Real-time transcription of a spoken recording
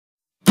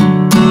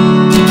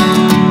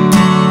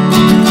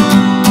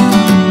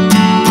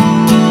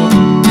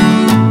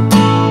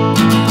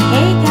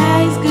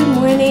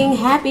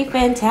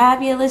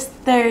fantabulous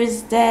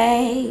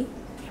Thursday.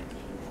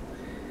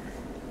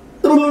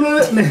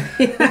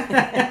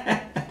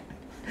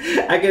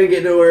 I couldn't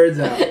get the words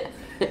out.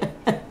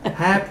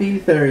 Happy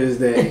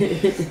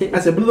Thursday. I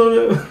said,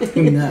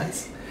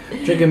 nuts.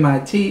 Drinking my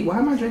tea. Why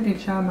am I drinking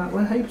chamomile?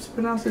 What, how you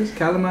pronounce this?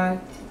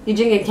 Calamine? You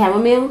drinking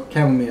chamomile?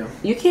 Chamomile.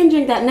 You can't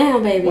drink that now,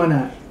 baby. Why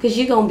not? Because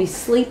you're going to be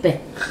sleeping.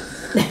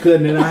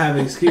 Good, then I have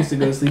an excuse to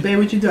go to sleep. Hey,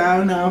 what you doing? I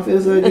don't know. I don't feel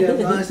so good. I'm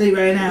going to sleep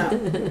right now.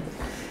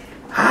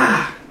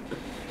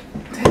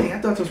 Dang, I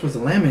thought this was a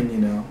lemon, you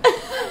know.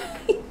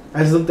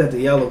 I just looked at the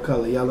yellow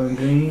color, yellow and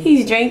green.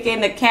 He's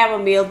drinking the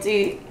chamomile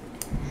tea.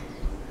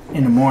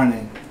 In the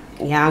morning.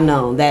 Yeah, I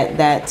know.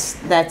 That's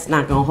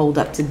not going to hold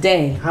up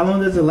today. How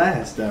long does it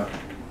last, though?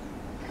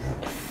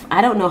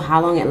 I don't know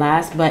how long it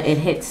lasts, but it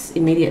hits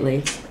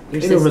immediately.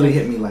 It don't really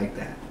hit me like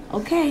that.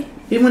 Okay.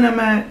 Even when I'm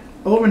at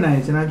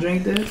overnights and I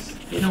drink this,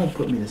 it don't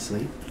put me to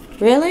sleep.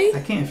 Really?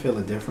 I can't feel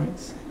a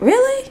difference.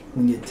 Really?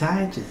 When you're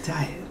tired, you're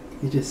tired.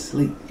 You just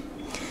sleep.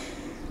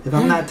 If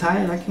I'm not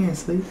tired, I can't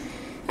sleep.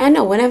 I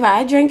know. Whenever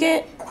I drink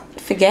it,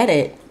 forget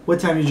it. What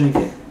time you drink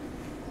it?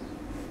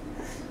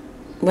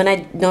 When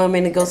I know I'm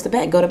going to go to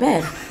bed.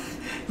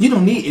 You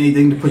don't need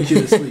anything to put you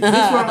to sleep.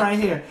 This one right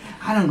here,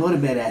 I don't go to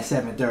bed at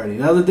 7:30.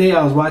 The other day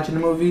I was watching the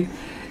movie,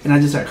 and I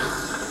just heard,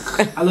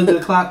 I looked at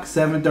the clock,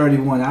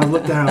 7:31. I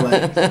looked at her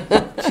like,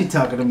 she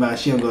talking about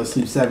she don't go to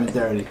sleep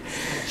 7:30.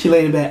 She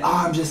laid in bed,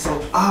 I'm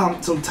so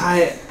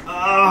tired.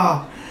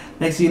 Oh.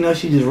 Next thing you know,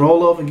 she just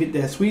roll over and get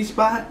that sweet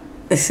spot.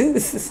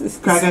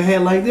 Crack her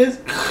head like this.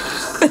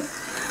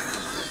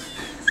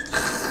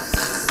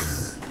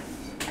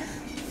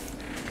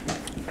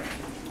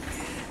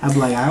 I'm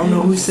like, I don't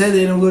know who said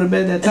they don't go to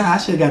bed that time. I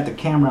should have got the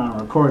camera on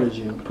and recorded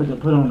you. Put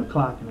on the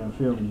clock and then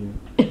filmed you.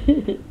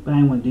 But I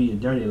ain't want to do you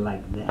dirty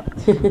like that.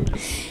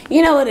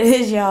 You know what it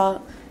is,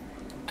 y'all?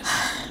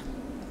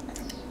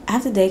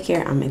 After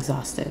daycare, I'm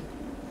exhausted.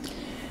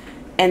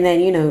 And then,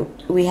 you know,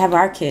 we have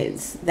our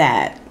kids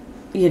that,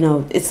 you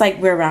know, it's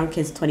like we're around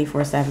kids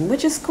 24/7,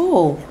 which is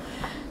cool.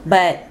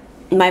 But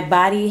my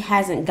body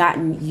hasn't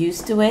gotten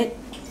used to it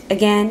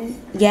again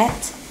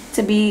yet,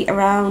 to be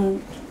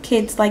around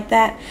kids like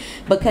that,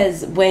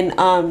 because when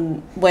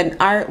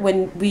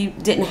we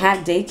didn't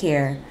have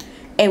daycare,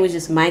 it was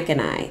just Mike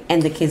and I,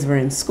 and the kids were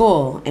in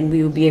school, and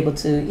we would be able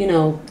to, you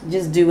know,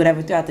 just do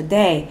whatever throughout the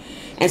day.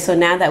 And so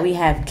now that we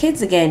have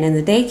kids again in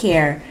the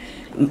daycare,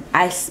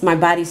 my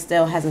body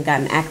still hasn't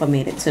gotten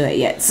acclimated to it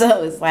yet.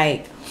 So it's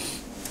like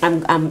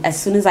I'm as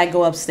soon as I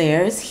go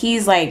upstairs,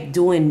 he's like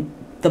doing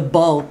the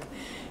bulk.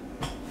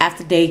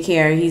 After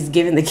daycare, he's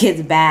giving the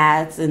kids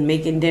baths and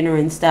making dinner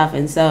and stuff,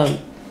 and so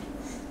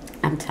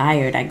I'm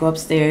tired. I go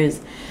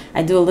upstairs,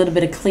 I do a little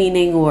bit of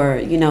cleaning or,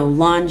 you know,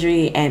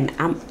 laundry, and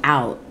I'm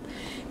out.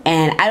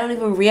 And I don't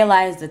even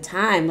realize the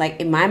time. Like,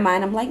 in my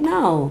mind, I'm like,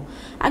 no,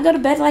 I go to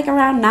bed like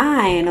around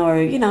 9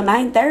 or, you know,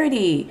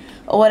 9:30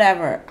 or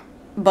whatever.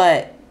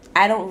 But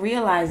I don't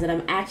realize that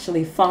I'm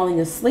actually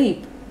falling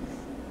asleep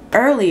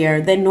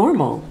earlier than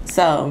normal.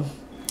 So,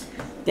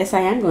 guess I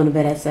am going to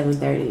bed at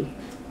 7:30.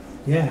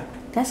 Yeah.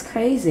 That's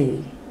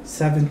crazy.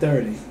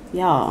 7:30.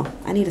 Y'all,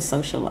 I need a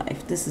social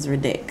life. This is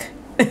ridiculous.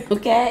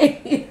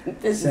 Okay?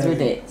 This is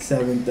ridiculous.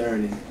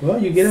 7:30.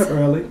 Well, you get up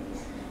early.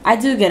 I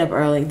do get up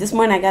early. This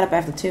morning I got up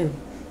after 2.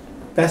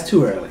 That's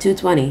too early.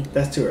 2:20.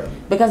 That's too early.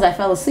 Because I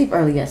fell asleep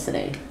early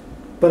yesterday.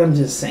 But I'm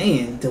just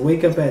saying, to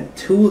wake up at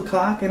 2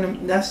 o'clock,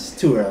 and that's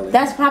too early.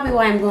 That's probably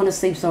why I'm going to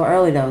sleep so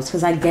early, though. It's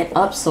because I get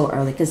up so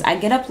early. Because I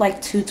get up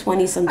like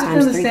 2:20,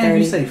 sometimes 3:30. I understand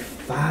if you say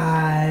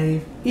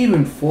 5,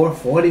 even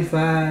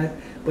 4:45,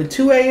 but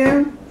 2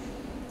 a.m.?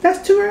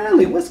 That's too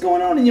early. What's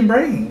going on in your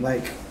brain?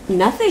 Like,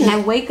 nothing.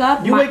 I wake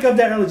up. You wake up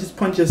that early, just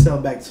punch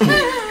yourself back to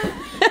sleep.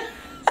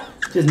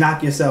 Just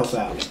knock yourself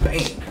out.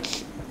 Bam.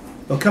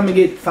 Or come and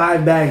get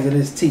 5 bags of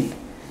this tea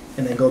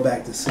and then go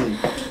back to sleep.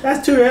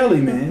 That's too early,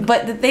 man.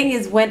 But the thing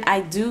is, when I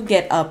do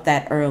get up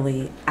that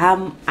early,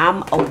 I'm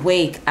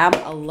awake. I'm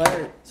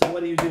alert. So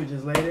what do?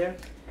 Just lay there?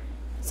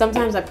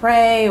 Sometimes I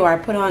pray, or I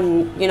put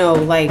on, you know,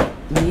 like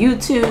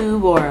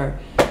YouTube, or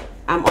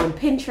I'm on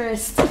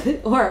Pinterest,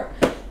 or,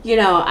 you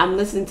know, I'm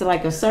listening to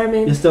like a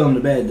sermon. You're still in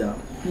the bed, though.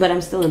 But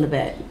I'm still in the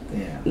bed.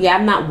 Yeah. Yeah,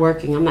 I'm not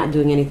working. I'm not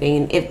doing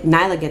anything. And if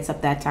Nyla gets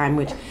up that time,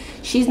 which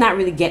she's not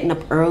really getting up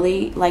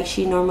early like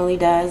she normally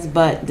does,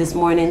 but this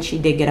morning she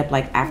did get up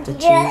like after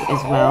 2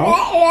 as well,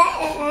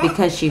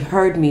 because she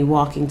heard me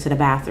walking to the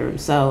bathroom.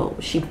 So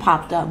she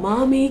popped up,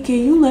 Mommy, can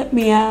you let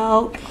me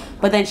out?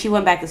 But then she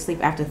went back to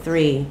sleep after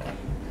 3,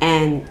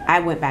 and I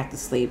went back to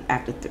sleep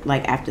after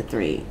after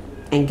 3,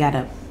 and got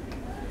up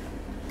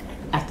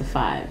after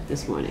 5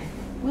 this morning.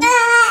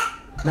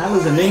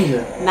 Nyla's a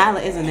ninja.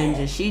 Nyla is a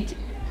ninja.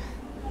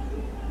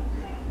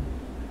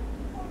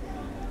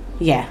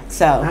 Yeah,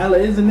 so Nyla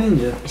is a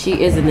ninja.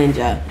 She is a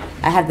ninja.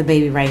 I have the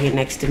baby right here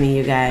next to me,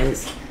 you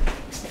guys.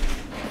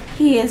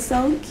 He is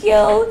so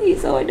cute.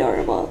 He's so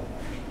adorable.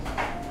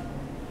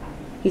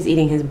 He's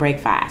eating his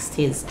breakfast.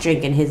 He's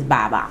drinking his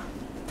baba.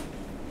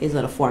 His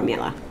little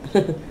formula.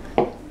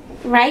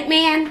 Right,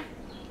 man?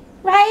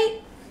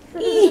 Right?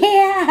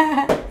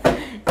 Yeah.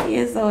 He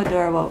is so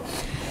adorable.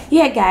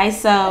 Yeah, guys.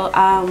 So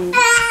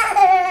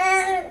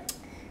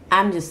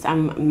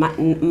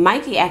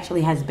Mikey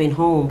actually has been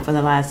home for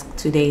the last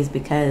 2 days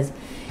because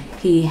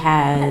he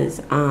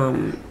has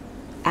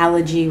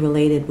allergy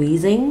related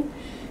wheezing,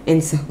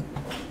 and so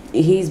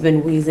he's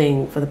been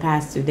wheezing for the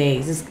past 2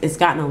 days. It's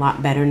gotten a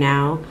lot better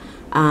now.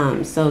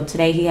 So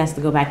today he has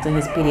to go back to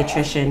his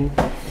pediatrician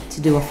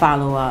to do a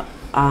follow-up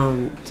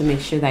to make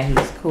sure that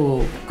he's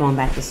cool going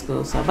back to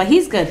school. So, but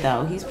he's good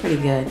though. He's pretty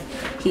good.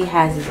 He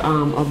has his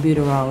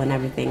albuterol and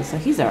everything, so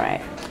he's all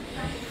right.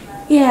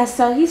 Yeah,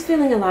 so he's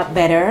feeling a lot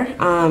better.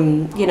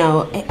 You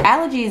know, the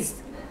allergies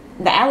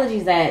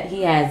that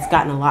he has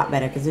gotten a lot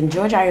better, because in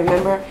Georgia, I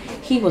remember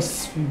he was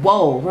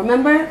swole.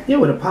 Remember? Yeah,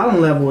 well, the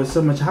pollen level is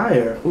so much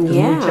higher. Yeah. When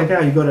you check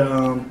out, you go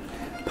to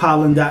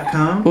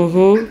pollen.com.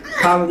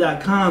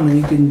 Pollen.com, and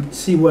you can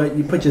see what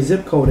you put your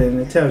zip code in,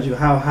 and it tells you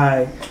how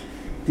high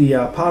the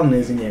pollen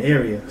is in your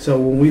area. So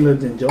when we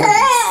lived in Georgia,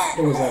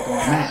 it was like on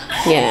that.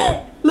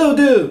 Yeah. Little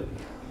dude.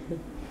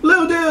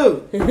 Little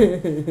dude.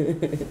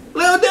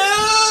 Little dude.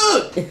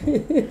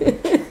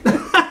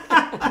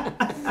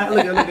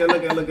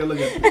 Look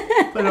at.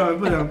 Put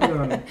on. Little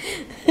dude.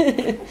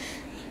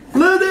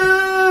 Little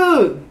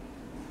dude.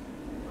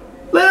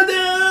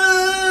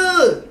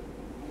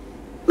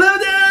 Little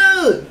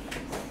dude.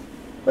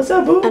 What's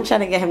up, boo? I'm trying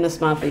to get him to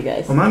smile for you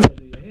guys. Oh, mine do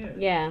your hair.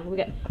 Yeah, we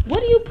got.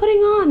 What are you putting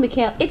on,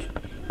 Mikhail?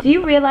 Do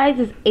you realize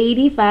it's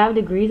 85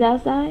 degrees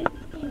outside?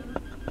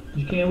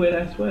 You can't wear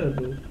that sweater,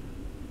 boo.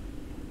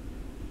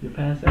 You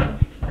pass out.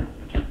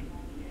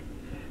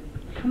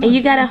 And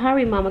you gotta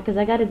hurry, Mama, because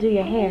I gotta do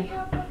your hair.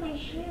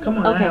 Come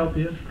on, I'll help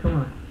you. Come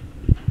on.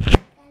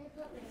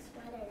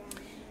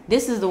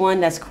 This is the one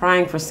that's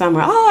crying for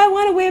summer. Oh, I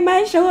want to wear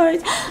my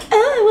shorts. Oh,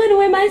 I want to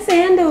wear my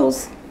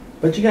sandals.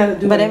 But you gotta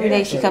do. But every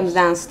day she comes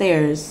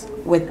downstairs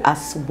with a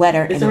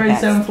sweater. It's already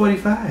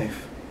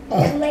 7:45.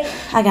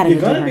 I gotta go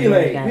do her hair. You're gonna be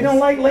late. Guys. We don't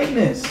like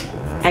lateness.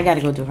 I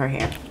gotta go do her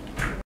hair.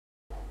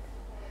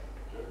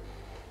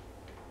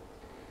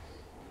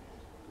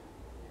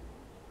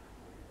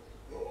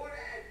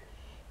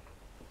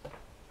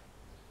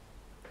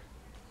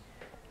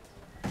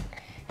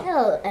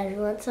 Hello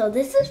everyone, so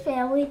this is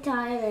family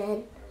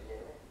time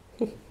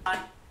and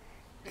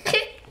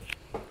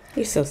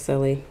You're so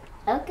silly.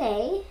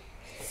 okay,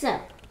 so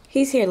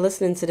he's here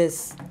listening to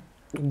this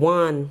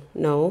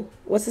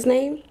what's his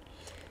name?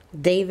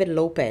 David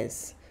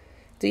Lopez.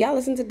 Do y'all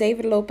listen to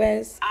David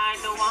Lopez? I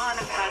don't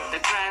wanna cut the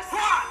grass.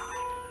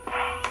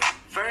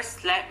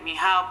 First let me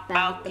help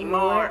out the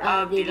more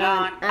of the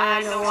lawn.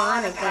 I don't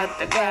wanna cut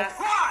the grass.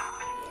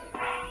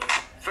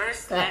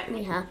 First let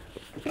me help.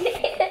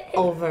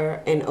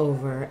 Over and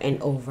over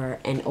and over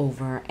and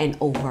over and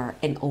over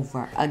and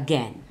over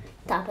again.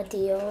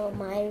 Tapatio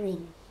my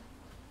ring.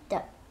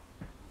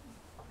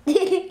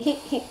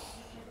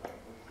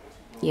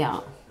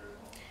 Yeah.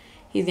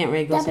 He's getting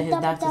ready to go to his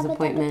doctor's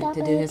appointment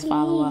to do his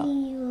follow-up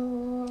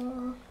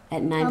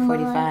at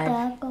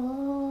 9:45.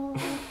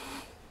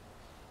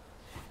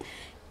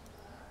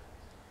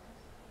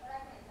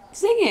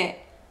 Sing it.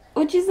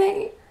 What you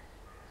sing?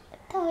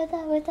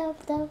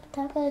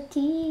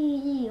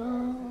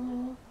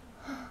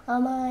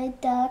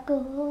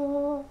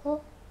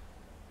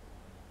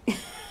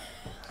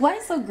 Why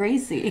so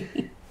Gracie?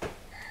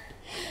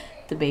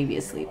 The baby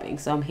is sleeping,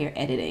 so I'm here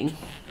editing,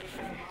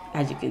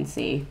 as you can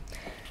see.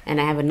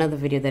 And I have another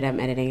video that I'm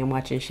editing. I'm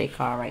watching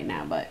Shekar right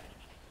now, but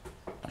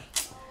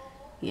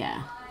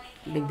yeah,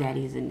 Big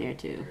Daddy is in there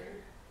too.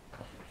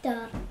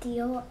 We're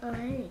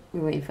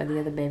waiting for the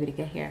other baby to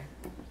get here.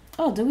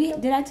 Oh,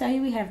 did I tell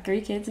you we have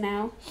 3 kids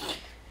now?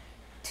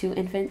 2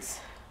 infants.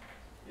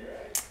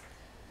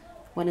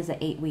 One is an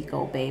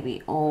 8-week-old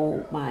baby.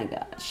 Oh my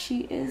God,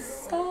 she is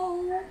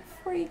so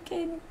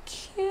freaking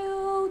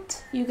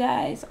cute, you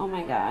guys. Oh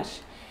my gosh.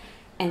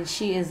 And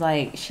she is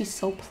like, she's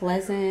so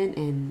pleasant.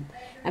 And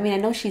I mean, I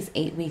know she's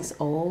 8 weeks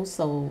old,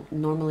 so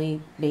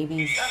normally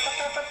babies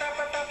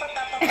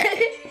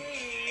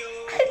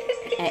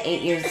at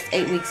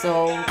 8 weeks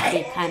old,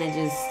 they kind of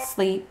just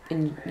sleep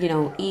and, you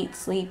know, eat,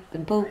 sleep,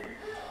 and poop.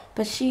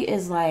 But she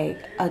is like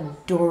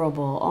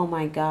adorable. Oh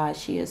my God,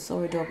 she is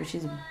so adorable.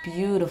 She's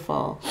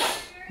beautiful,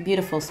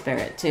 beautiful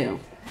spirit too.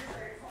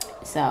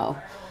 So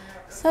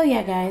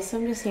yeah, guys. So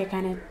I'm just here,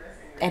 kind of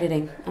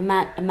editing. I'm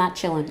not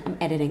chilling. I'm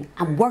editing.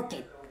 I'm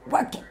working.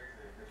 What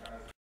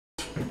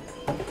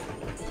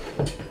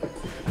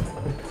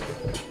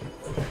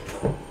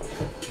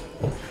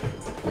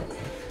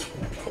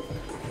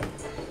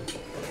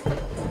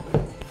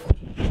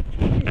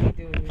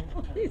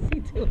is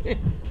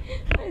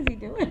he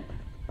doing?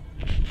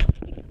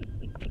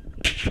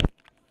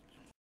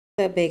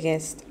 The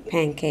biggest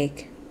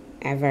pancake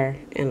ever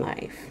in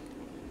life.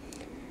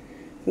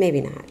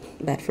 Maybe not,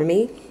 but for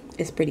me,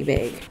 it's pretty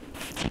big.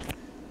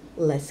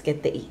 Let's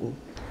get the eating.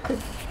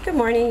 Good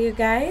morning, you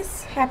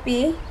guys.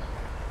 Happy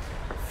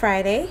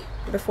Friday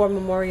before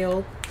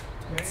Memorial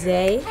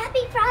Day.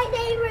 Happy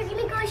Friday, we're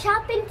gonna go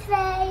shopping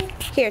today.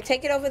 Here,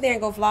 take it over there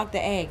and go vlog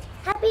the egg.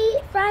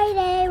 Happy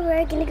Friday,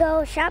 we're gonna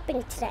go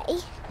shopping today.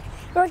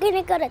 We're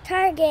gonna go to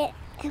Target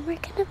And we're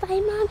gonna buy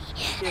Mommy. You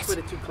can't put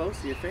it too close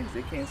to your face.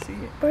 They can't see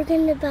it. We're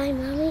gonna buy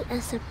Mommy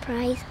a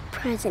surprise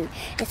present.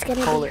 It's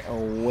gonna Pull be. it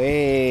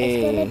away.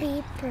 It's gonna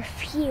be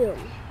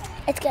perfume.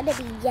 It's gonna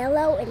be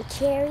yellow and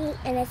cherry,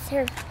 and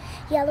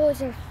yellow is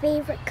her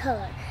favorite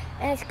color.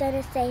 And it's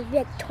gonna say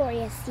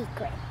Victoria's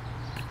Secret.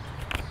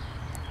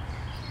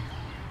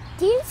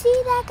 Do you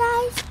see that,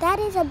 guys? That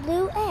is a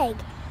blue egg.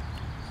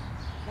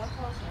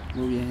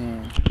 Move your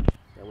hand.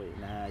 That way,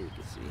 now you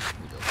can see.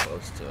 You go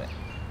close to it.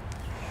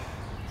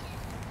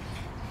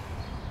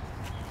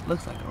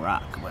 Looks like a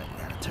rock, but you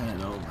gotta turn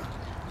it over.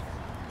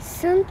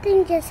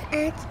 Something just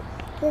hatched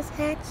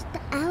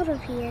out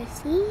of here.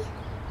 See?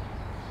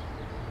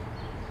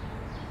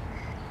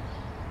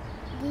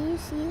 Do you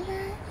see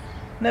that?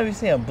 Never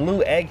seen a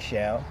blue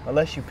eggshell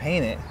unless you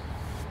paint it.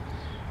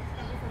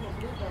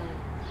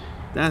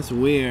 That's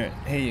weird.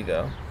 Here you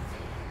go.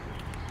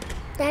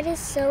 That is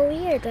so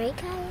weird, right,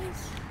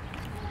 guys?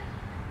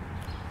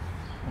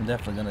 I'm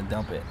definitely gonna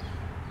dump it.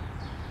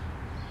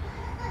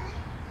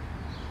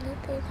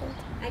 Look,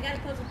 I gotta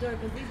close the door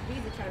because these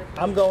bees are trying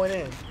to. I'm going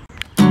in.